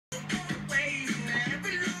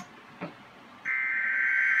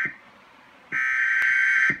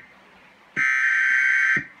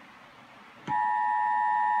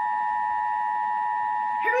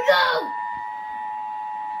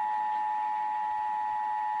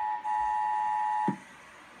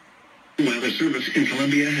Weather Service in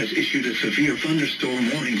Columbia has issued a severe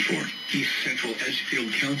thunderstorm warning for East Central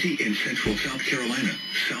Edgefield County in central South Carolina,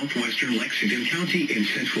 southwestern Lexington County in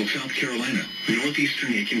central South Carolina,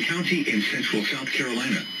 northeastern Aiken County in central South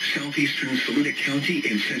Carolina, southeastern Saluda County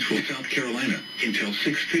in central South Carolina, until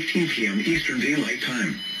 6:15 p.m. Eastern Daylight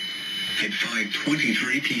Time. At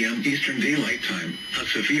 5:23 p.m. Eastern Daylight Time, a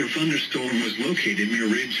severe thunderstorm was located near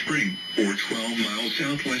Ridge Spring, or 12 miles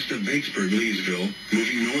southwest of Batesburg-Leesville,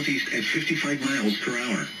 moving northeast at 55 miles per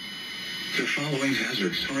hour. The following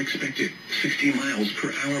hazards are expected: 60 miles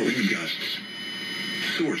per hour wind gusts.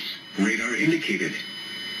 Source: radar indicated.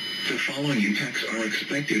 The following impacts are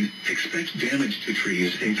expected. Expect damage to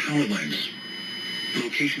trees and power lines.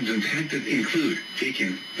 Locations impacted include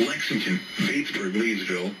Aiken, Lexington,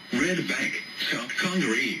 Batesburg-Leesville, Red Bank, South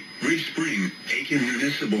Congaree, Ridge Spring, Aiken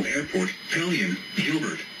Municipal Airport, Pellion,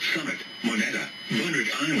 Gilbert, Summit, Monetta,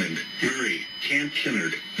 Bundrake Island, Murray, Camp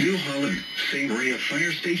Kennard, New Holland, St. Maria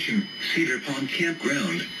Fire Station, Cedar Pond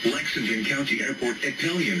Campground, Lexington County Airport at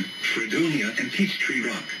Pellion, Fredonia, and Peachtree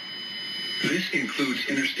Rock. This includes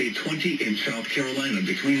Interstate 20 in South Carolina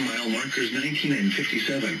between mile markers 19 and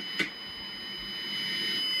 57.